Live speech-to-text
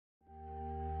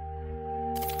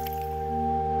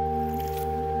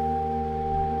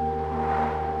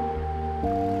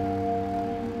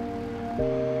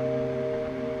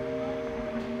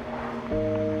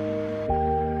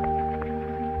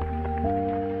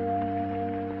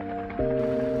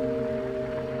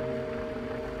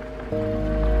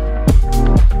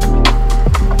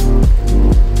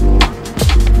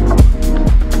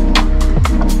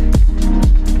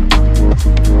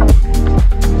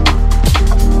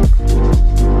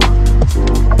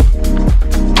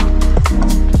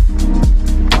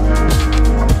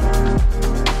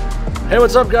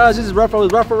what's up, guys? This is RAFA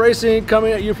with RAFA Racing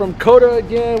coming at you from COTA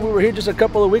again. We were here just a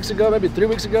couple of weeks ago, maybe 3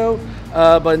 weeks ago,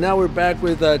 but now we're back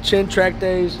with Chin Track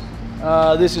Days.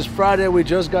 This is Friday. We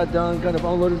just got done kind of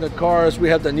unloading the cars. We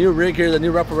have the new rig here, the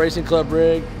new RAFA Racing Club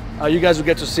rig. You guys will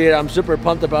get to see it. I'm super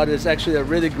pumped about it. It's actually a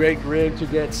really great rig to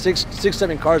get six,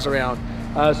 7 cars around.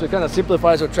 So it kind of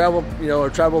simplifies our travel, our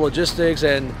travel logistics,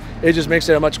 and it just makes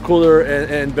it a much cooler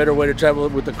and better way to travel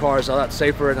with the cars. A lot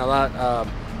safer and a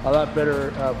lot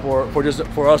better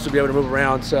for us to be able to move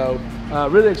around. So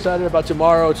really excited about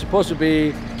tomorrow. It's supposed to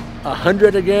be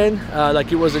 100 again,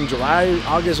 like it was in July,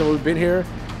 August when we've been here.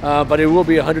 But it will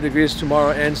be 100 degrees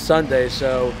tomorrow and Sunday.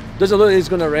 So doesn't look like it's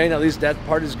going to rain. At least that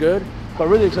part is good. But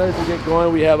really excited to get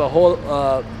going. We have a whole,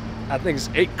 I think it's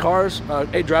 8 cars,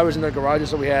 8 drivers in their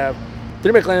garages. So we have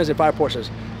 3 McLarens and 5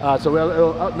 Porsches. So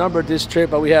we'll outnumber this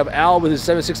trip. But we have Al with his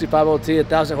 765 LT,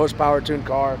 1,000 horsepower tuned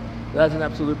car. That's an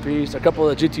absolute beast. A couple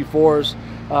of GT4s.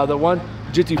 The one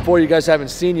GT4 you guys haven't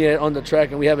seen yet on the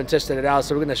track, and we haven't tested it out,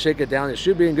 so we're going to shake it down. It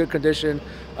should be in good condition.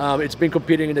 It's been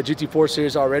competing in the GT4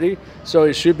 series already, so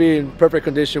it should be in perfect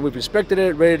condition. We've inspected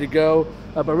it, ready to go,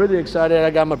 but really excited. I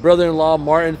got my brother-in-law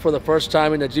Martin for the first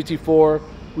time in the GT4.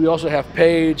 We also have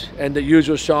Paige and the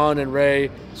usual Sean and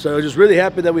Ray. So just really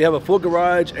happy that we have a full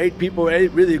garage, 8 people,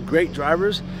 8 really great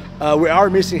drivers. We are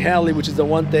missing Hallie, which is the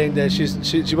one thing that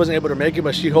she wasn't able to make it,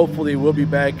 but she hopefully will be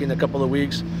back in a couple of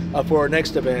weeks for our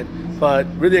next event. But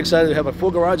really excited to have a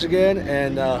full garage again,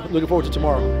 and looking forward to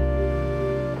tomorrow.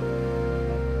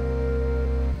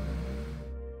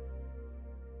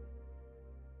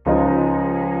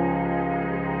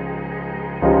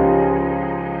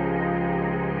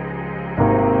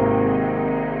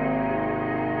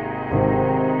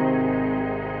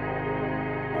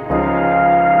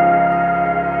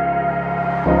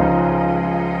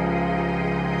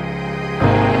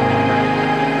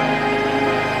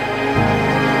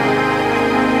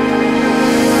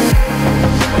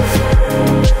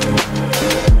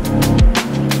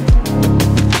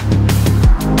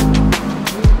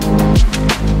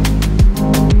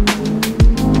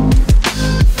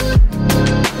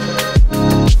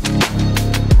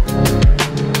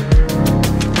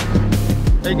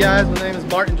 Hey guys, my name is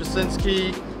Martin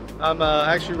I'm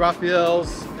actually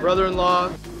Raphael's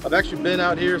brother-in-law. I've actually been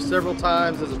out here several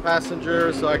times as a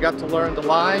passenger, so I got to learn the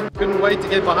line. Couldn't wait to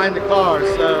get behind the car,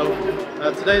 so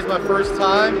today's my first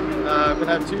time. I'm gonna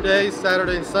have 2 days,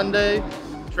 Saturday and Sunday,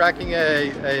 tracking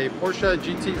a Porsche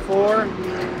GT4,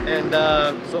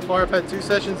 and so far I've had 2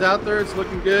 sessions out there. It's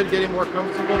looking good, getting more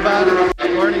comfortable about it.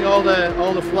 I'm learning all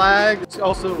the flags,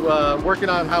 also working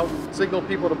on how to signal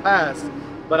people to pass.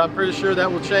 But I'm pretty sure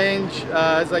that will change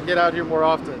as I get out here more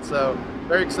often. So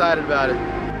very excited about it.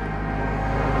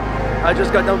 I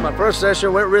just got done with my first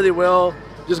session, went really well.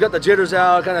 Just got the jitters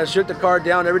out, kind of shook the car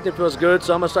down, everything feels good.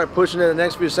 So I'm gonna start pushing it the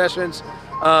next few sessions.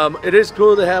 It is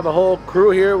cool to have a whole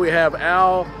crew here. We have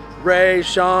Al, Ray,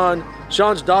 Sean.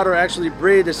 Sean's daughter, actually,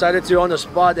 Bree, decided to, on the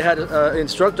spot, they had an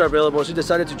instructor available. She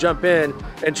decided to jump in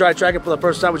and try tracking for the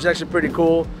first time, which is actually pretty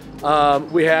cool.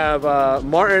 We have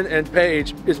Martin and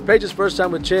Paige. It's Paige's first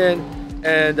time with Chin,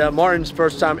 and Martin's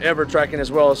first time ever tracking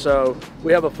as well. So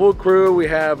we have a full crew. We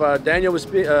have Daniel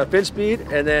with Fin Speed,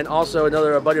 and then also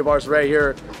another buddy of ours, Ray,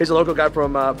 here. He's a local guy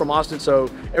from Austin. So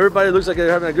everybody looks like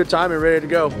they're having a good time and ready to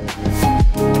go.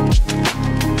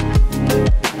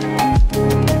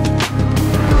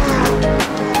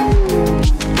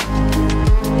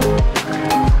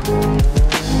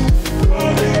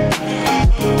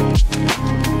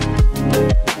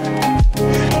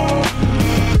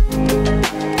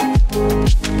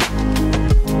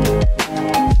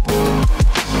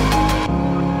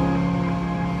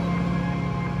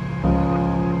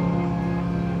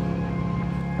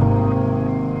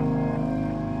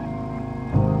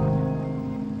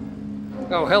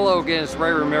 Oh, hello again, it's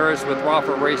Ray Ramirez with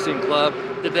RAFA Racing Club.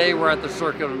 Today we're at the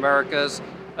Circuit of Americas.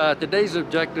 Today's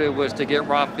objective was to get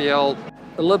Raphael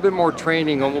a little bit more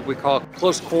training on what we call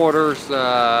close quarters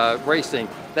racing.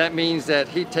 That means that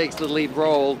he takes the lead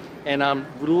role and I'm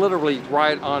literally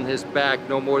right on his back,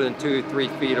 no more than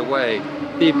 2-3 feet away.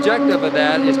 The objective of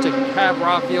that is to have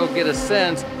Raphael get a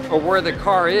sense of where the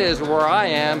car is, or where I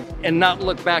am, and not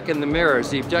look back in the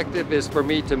mirrors. The objective is for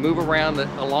me to move around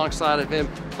alongside of him,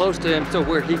 close to him, so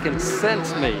where he can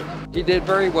sense me. He did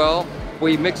very well.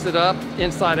 We mixed it up,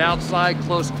 inside, outside,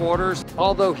 close quarters.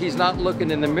 Although he's not looking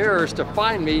in the mirrors to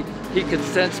find me, he could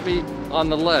sense me on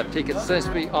the left, he could sense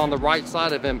me on the right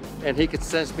side of him, and he could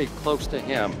sense me close to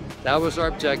him. That was our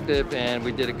objective, and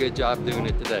we did a good job doing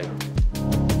it today.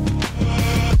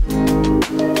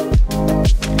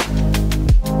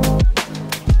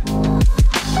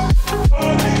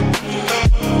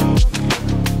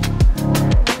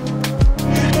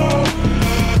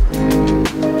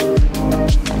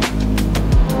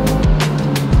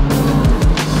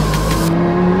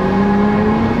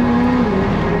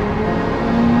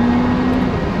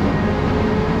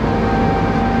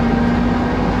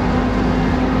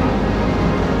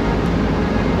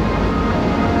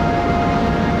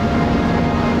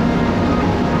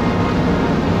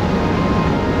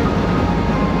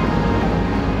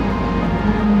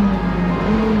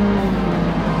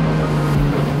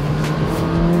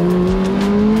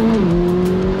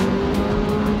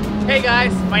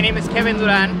 My name is Kevin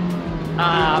Duran.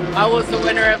 I was the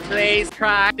winner of today's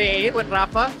track day with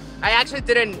Rafa. I actually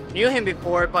didn't knew him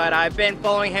before, but I've been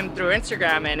following him through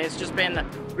Instagram, and it's just been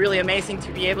really amazing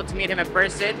to be able to meet him in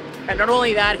person. And not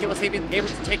only that, he was able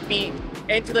to take me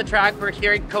into the track for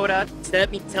here in COTA. So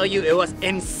let me tell you, it was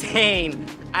insane.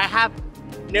 I have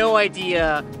no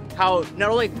idea how not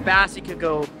only fast he could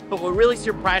go, but what really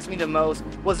surprised me the most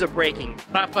was the braking.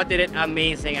 Rafa did it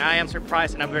amazing. I am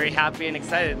surprised and I'm very happy and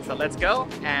excited. So let's go,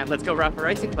 and let's go RAFA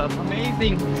Racing Club.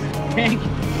 Amazing. Thank you.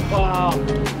 Wow.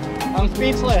 I'm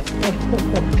speechless.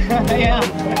 I am.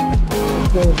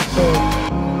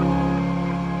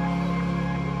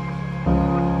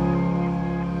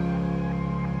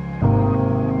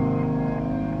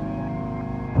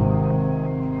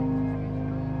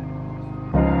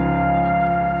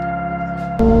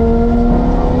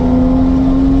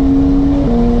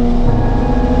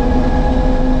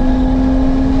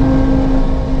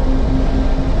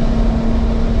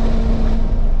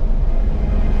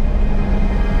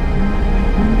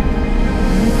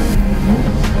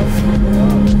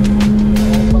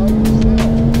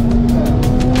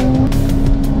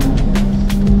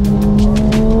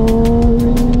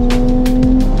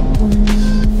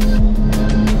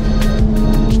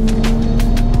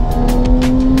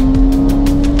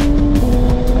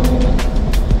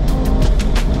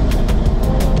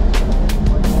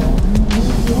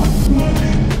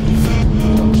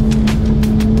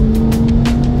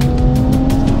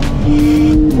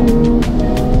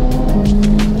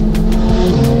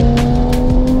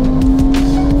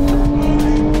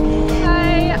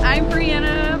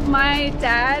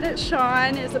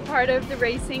 Sean is a part of the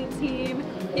racing team.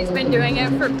 He's been doing it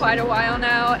for quite a while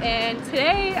now, and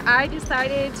today I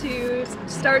decided to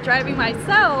start driving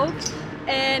myself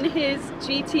in his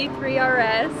GT3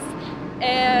 RS,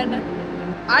 and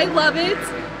I love it.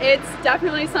 It's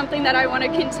definitely something that I want to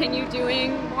continue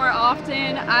doing more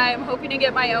often. I'm hoping to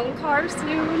get my own car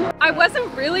soon. I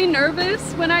wasn't really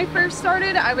nervous when I first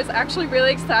started. I was actually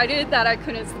really excited that I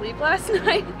couldn't sleep last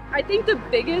night. I think the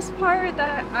biggest part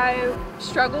that I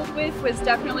struggled with was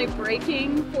definitely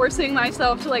braking, forcing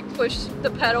myself to like push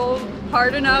the pedal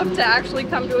hard enough to actually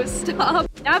come to a stop.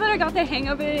 Now that I got the hang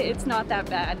of it, it's not that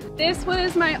bad. This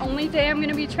was my only day I'm going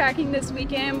to be tracking this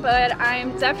weekend, but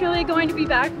I'm definitely going to be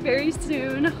back very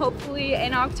soon, hopefully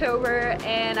in October,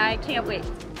 and I can't wait.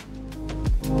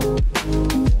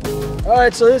 All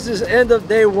right, so this is end of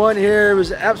day one here. It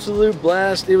was an absolute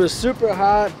blast. It was super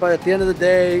hot, but at the end of the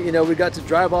day, you know, we got to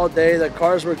drive all day. The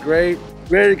cars were great.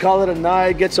 Ready to call it a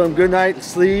night, get some good night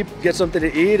sleep, get something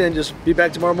to eat, and just be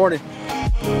back tomorrow morning.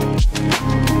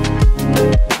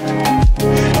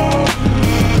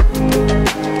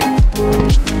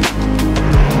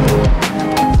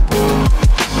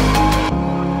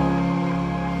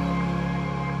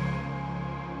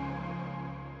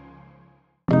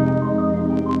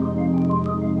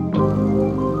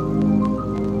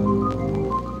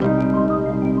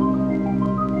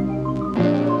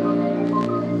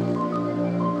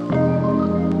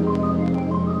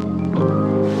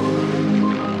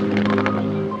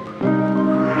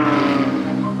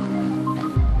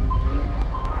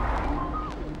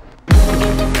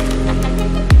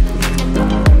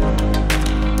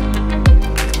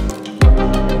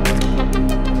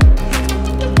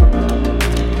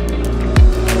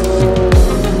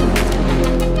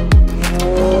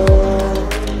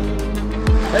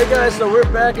 So we're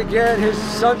back again, his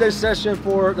Sunday session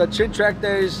for the Chin Track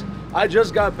Days. I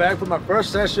just got back from my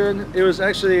first session. It was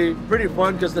actually pretty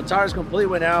fun because the tires completely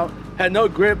went out. Had no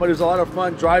grip, but it was a lot of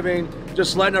fun driving,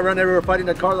 just sliding around everywhere, fighting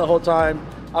the car the whole time.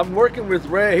 I'm working with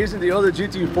Ray, he's in the other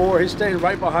GT4. He's staying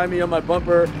right behind me on my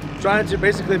bumper, trying to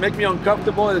basically make me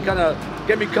uncomfortable and kind of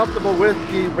get me comfortable with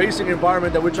the racing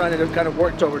environment that we're trying to kind of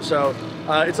work towards. So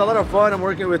it's a lot of fun. I'm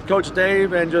working with Coach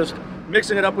Dave, and just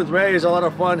mixing it up with Ray is a lot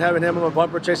of fun, having him on my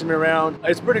bumper, chasing me around.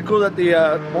 It's pretty cool that the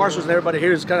marshals and everybody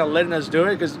here is kind of letting us do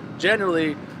it, because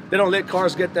generally they don't let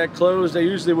cars get that close. They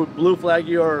usually would blue flag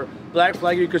you or black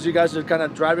flag you because you guys are kind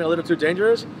of driving a little too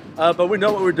dangerous. But we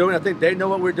know what we're doing. I think they know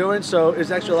what we're doing, so it's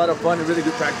actually a lot of fun and really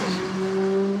good practice.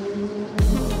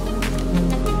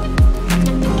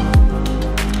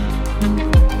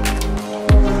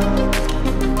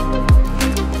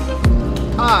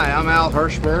 Hi, I'm Al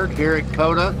Hirschberg here at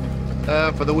COTA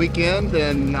for the weekend,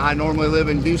 and I normally live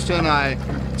in Houston. I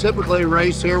typically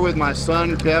race here with my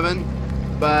son Kevin,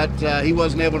 but he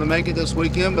wasn't able to make it this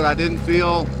weekend, but I didn't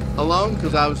feel alone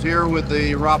because I was here with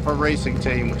the RAFA Racing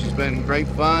Team, which has been great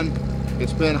fun.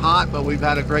 It's been hot, but we've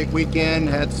had a great weekend,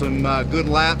 had some good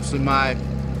laps in my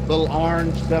little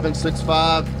orange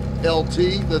 765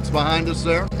 LT that's behind us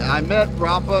there. I met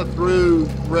Rafa through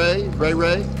Ray.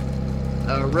 Ray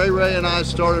and I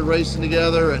started racing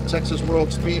together at Texas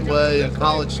World Speedway in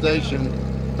College Station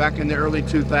back in the early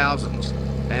 2000s.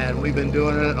 And we've been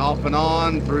doing it off and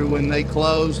on through when they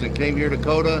closed and came here to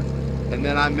COTA. And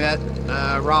then I met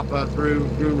Rafa through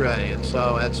Ray. And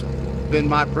so it's been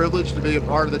my privilege to be a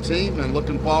part of the team and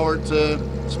looking forward to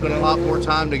spending a lot more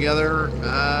time together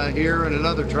here and at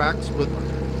other tracks with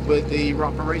the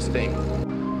RAFA Racing Team.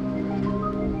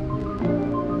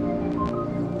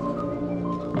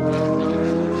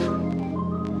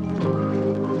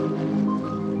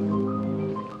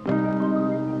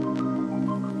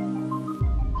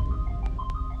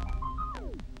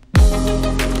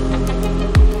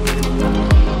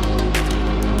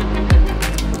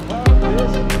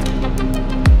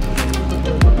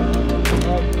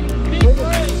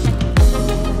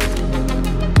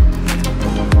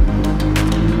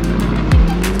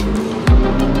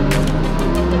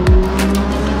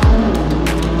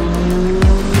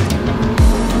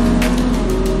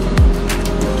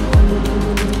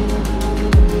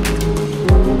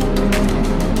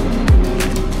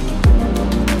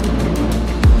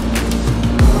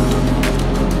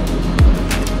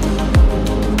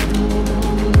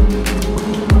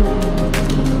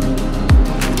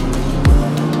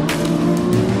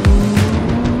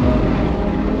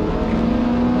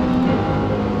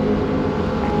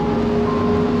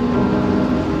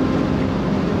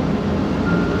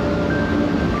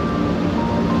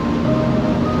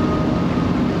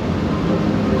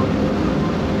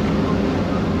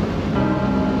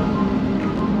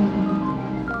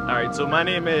 So my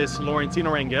name is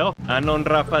Laurentino Rangel. I've known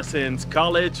Rafa since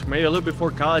college, maybe a little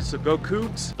before college, so go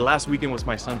Cougs. The last weekend was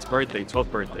my son's birthday, 12th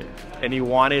birthday, and he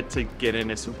wanted to get in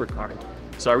a supercar.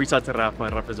 So I reached out to Rafa,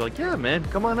 and Rafa's like, yeah, man,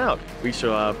 come on out. We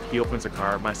show up, he opens the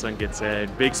car, my son gets in,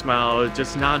 big smile,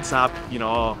 just nonstop, you know,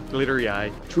 all glittery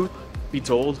eye. Truth be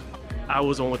told, I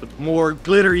was the one with the more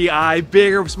glittery eye,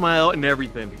 bigger smile, and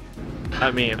everything.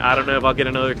 I mean, I don't know if I'll get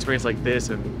another experience like this,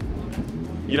 and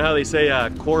you know how they say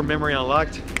core memory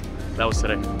unlocked? That was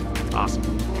today. Awesome.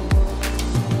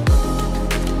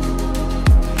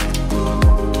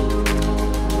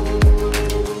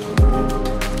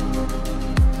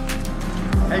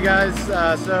 Hey guys,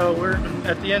 so we're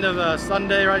at the end of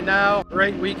Sunday right now.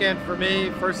 Great weekend for me.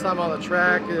 First time on the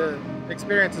track.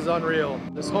 Experience is unreal.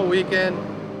 This whole weekend,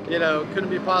 you know, couldn't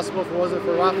be possible if it wasn't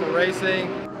for RAFA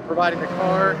Racing providing the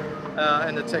car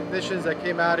and the technicians that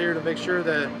came out here to make sure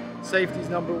that safety's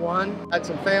number one. Had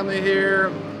some family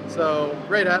here, so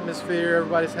great atmosphere.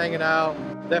 Everybody's hanging out.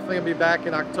 Definitely gonna be back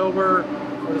in October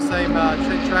for the same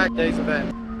Chin Track Days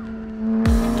event.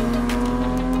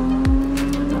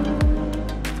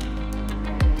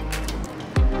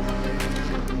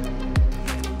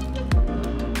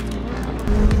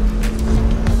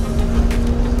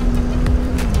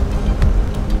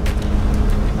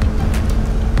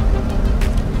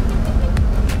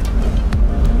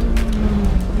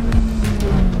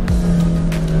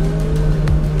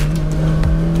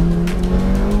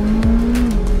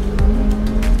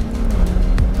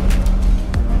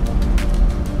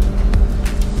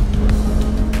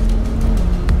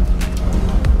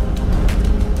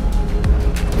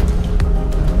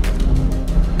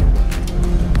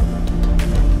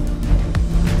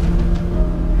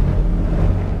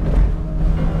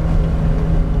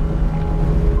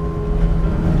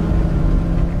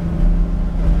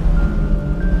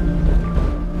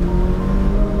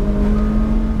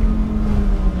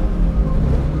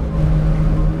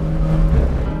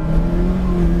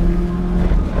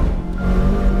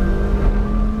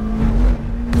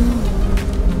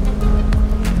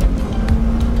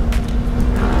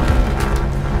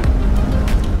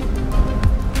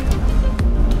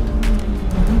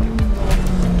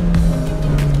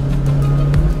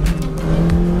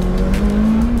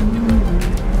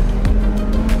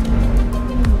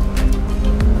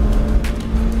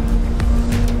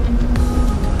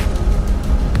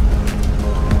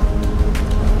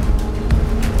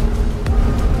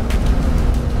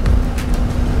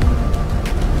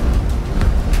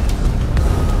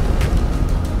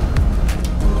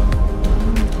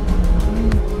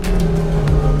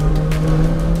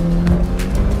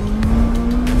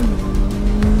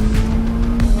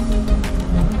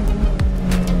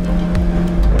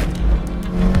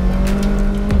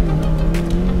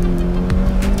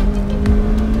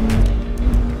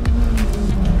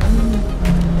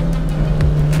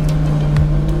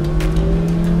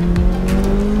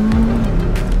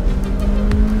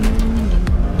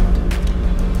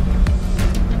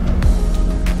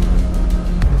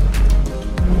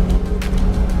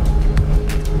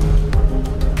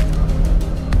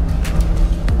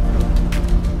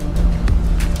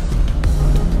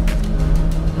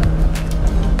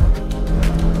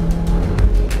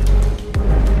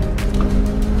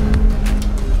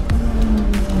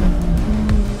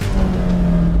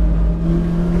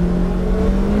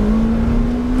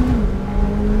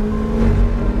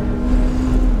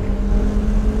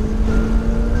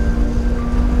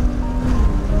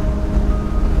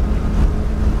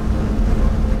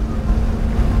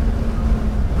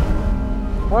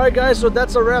 right, guys, so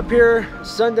that's a wrap here.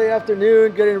 Sunday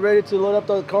afternoon, getting ready to load up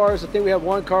the cars. I think we have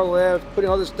one car left, putting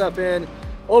all this stuff in.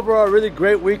 Overall, really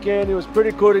great weekend. It was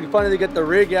pretty cool to finally get the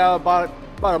rig out. About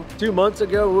 2 months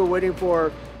ago, we were waiting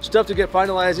for stuff to get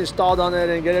finalized, installed on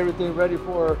it, and get everything ready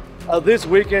for this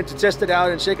weekend to test it out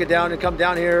and shake it down and come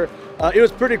down here. It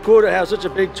was pretty cool to have such a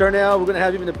big turnout. We're gonna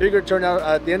have even a bigger turnout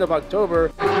at the end of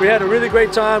October. We had a really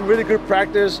great time, really good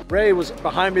practice. Ray was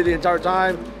behind me the entire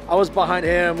time. I was behind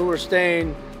him. We were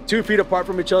staying 2 feet apart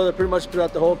from each other pretty much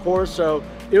throughout the whole course. So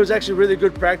it was actually really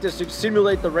good practice to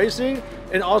simulate the racing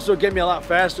and also get me a lot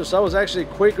faster. So I was actually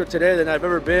quicker today than I've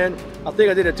ever been. I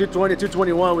think I did a 220,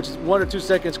 221, which is 1 or 2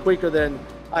 seconds quicker than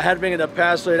I had been in the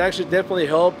past. So it actually definitely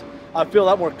helped. I feel a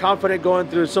lot more confident going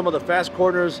through some of the fast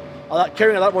corners,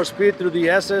 carrying a lot more speed through the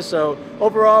S's. So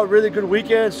overall, really good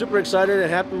weekend. Super excited and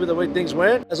happy with the way things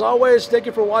went. As always, thank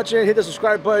you for watching. Hit the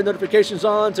subscribe button, notifications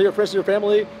on, tell your friends and your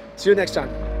family. See you next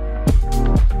time.